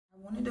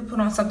wanted to put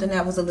on something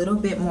that was a little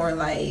bit more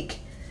like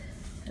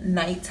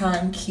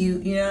nighttime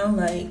cute, you know,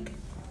 like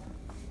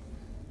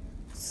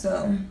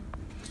so,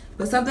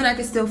 but something I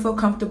could still feel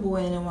comfortable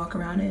in and walk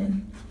around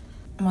in.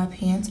 My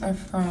pants are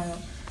from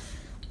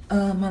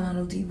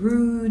Milano di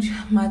Rouge.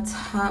 My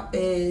top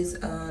is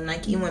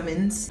Nike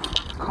Women's.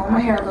 Comb my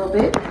hair a little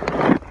bit.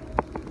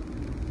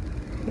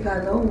 It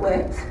got a little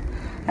wet.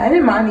 I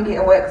didn't mind it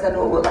getting wet because I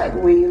knew it would like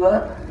weave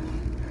up.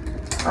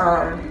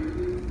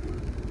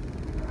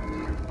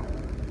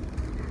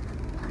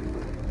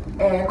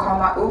 And call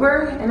my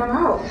Uber and I'm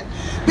out.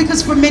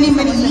 Because for many,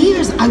 many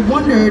years, I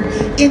wondered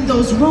in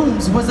those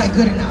rooms, was I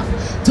good enough?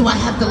 Do I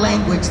have the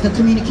language, the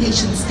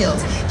communication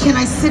skills? Can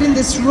I sit in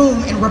this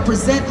room and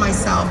represent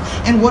myself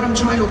and what I'm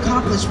trying to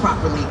accomplish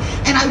properly?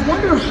 And I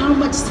wonder how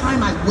much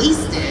time I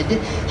wasted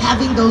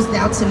having those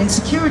doubts and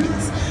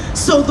insecurities.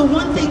 So the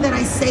one thing that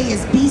I say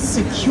is be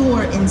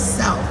secure in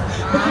self.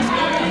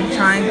 I'm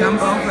trying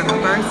gumbo for the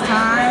first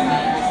time.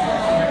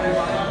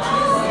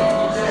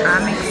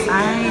 I'm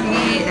excited.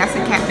 That's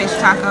a catfish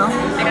taco.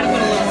 They gotta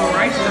put a little more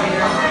rice on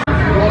there.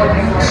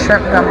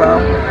 Shrimp gumbo.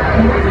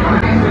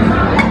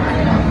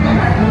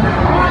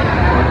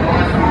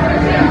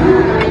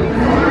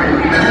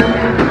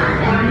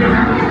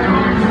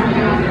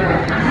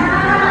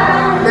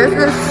 This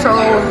is so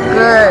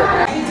good.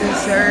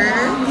 Dessert.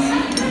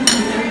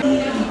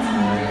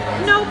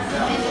 Nope.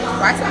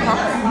 Why so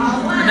hard?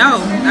 No,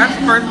 that's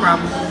the first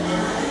problem.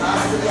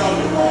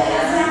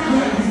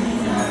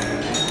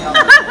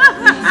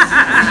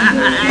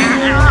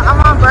 I'm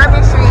on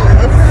Bourbon Street.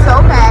 It's so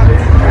packed.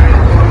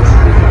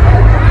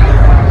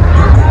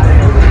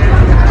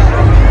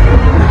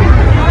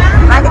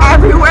 Like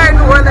everywhere in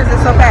New Orleans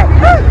is so packed.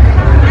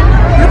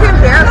 You can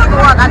barely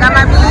walk. I got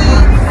my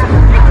beads.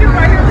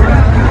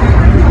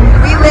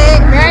 We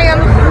lit.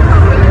 Miriam,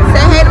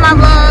 say hey to my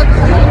vlog.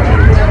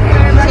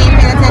 She ain't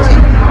paying attention.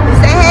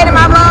 Say hey to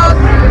my vlog.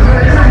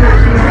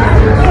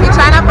 We're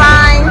trying to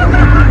find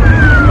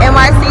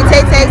NYC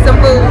Tay some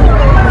food.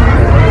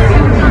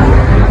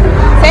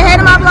 Say hey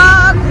to my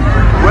vlog.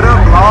 What up,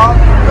 vlog?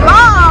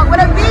 Vlog with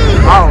a V.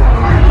 Oh,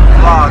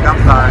 vlog, I'm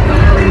sorry.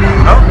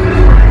 Oh.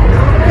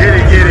 Get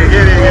it, get it,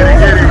 get it, get it,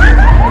 get it.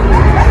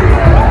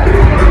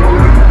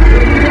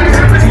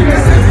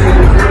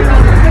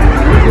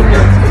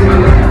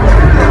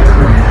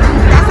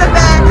 That's a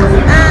bet.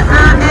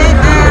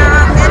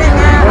 Get it,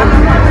 girl.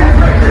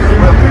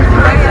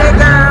 Bring it,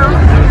 girl.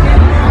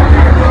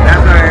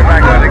 That's where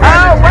everybody gotta go.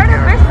 Oh, where the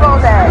fish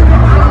bowls at?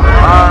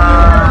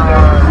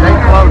 They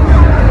close.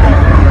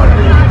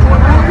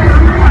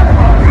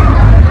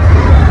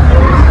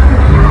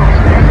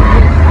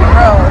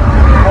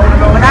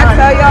 When I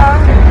tell y'all,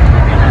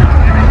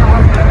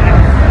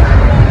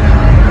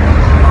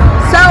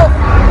 so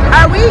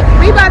are we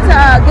about to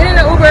get in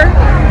the Uber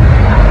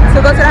to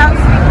go to the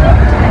house?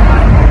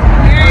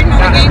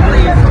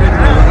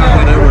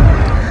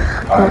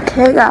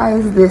 Okay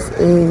guys, this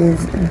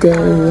is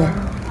day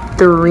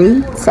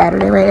 3,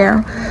 Saturday right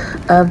now,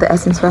 of the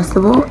Essence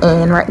Festival,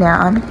 and right now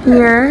I'm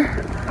here.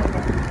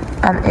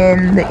 I'm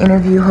in the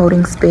interview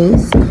holding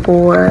space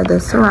for the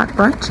CIROC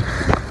brunch.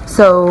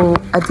 So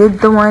I did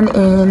the one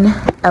in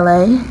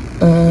LA,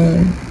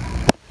 and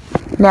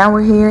now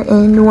we're here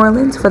in New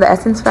Orleans for the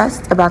Essence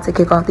Fest, about to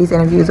kick off these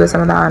interviews with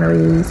some of the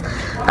honorees.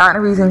 The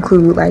honorees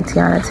include like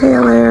TEYANA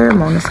Taylor,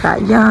 Mona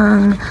Scott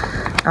Young,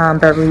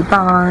 Beverly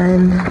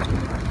Bond,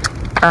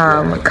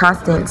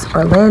 Constance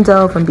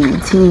Orlando from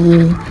BET.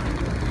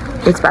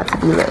 It's about to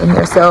be lit in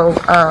here. So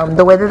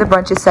the way that the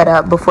brunch is set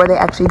up, before they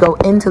actually go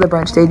into the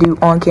brunch, they do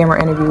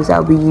on-camera interviews that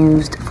will be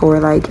used for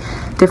like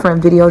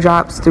different video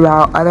drops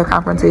throughout other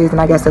conferences,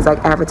 and I guess there's like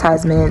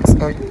advertisements,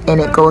 and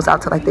it goes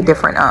out to like the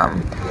different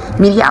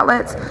media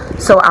outlets.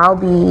 So I'll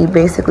be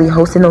basically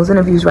hosting those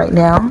interviews right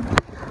now.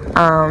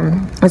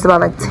 It's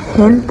about like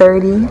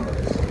 10:30.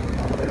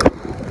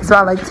 It's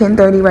about like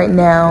 10:30 right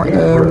now,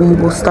 and we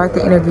will start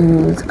the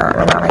interviews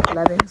around like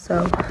 11.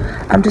 So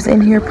I'm just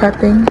in here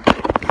prepping,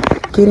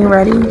 getting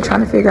ready, trying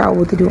to figure out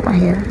what to do with my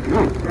hair.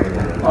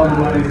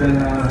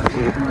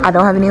 I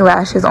don't have any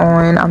lashes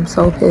on. I'm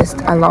so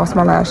pissed. I lost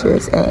my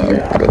lashes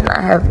and I did not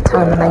have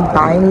time to like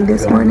buy any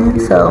this morning.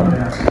 So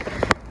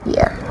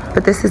yeah,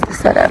 but this is the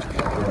setup.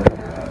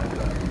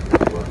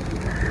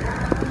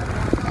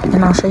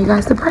 And I'll show you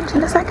guys the brunch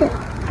in a second.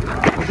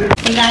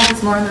 Hey guys,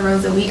 it's Lauren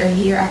LaRosa. We are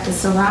here at the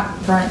CIROC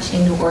brunch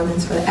in New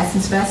Orleans for the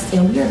Essence Fest,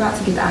 and we are about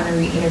to get the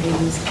honoree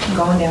interviews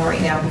going down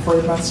right now before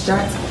the brunch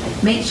starts.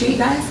 Make sure you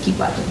guys keep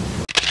watching.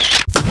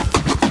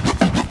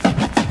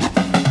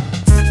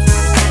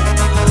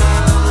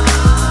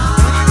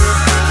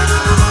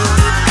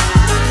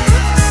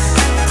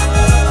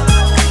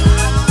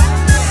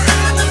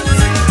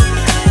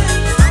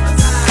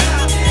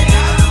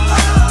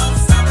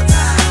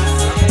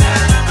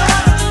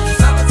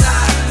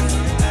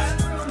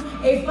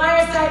 A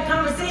fireside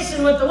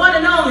conversation with the one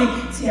and only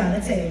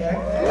TEYANA Taylor.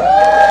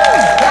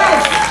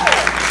 Yes.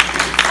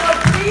 So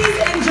please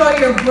enjoy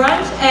your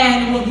brunch,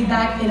 and we'll be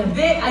back in a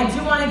bit. I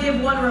do want to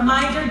give one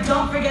reminder.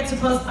 Don't forget to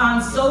post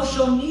on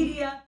social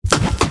media.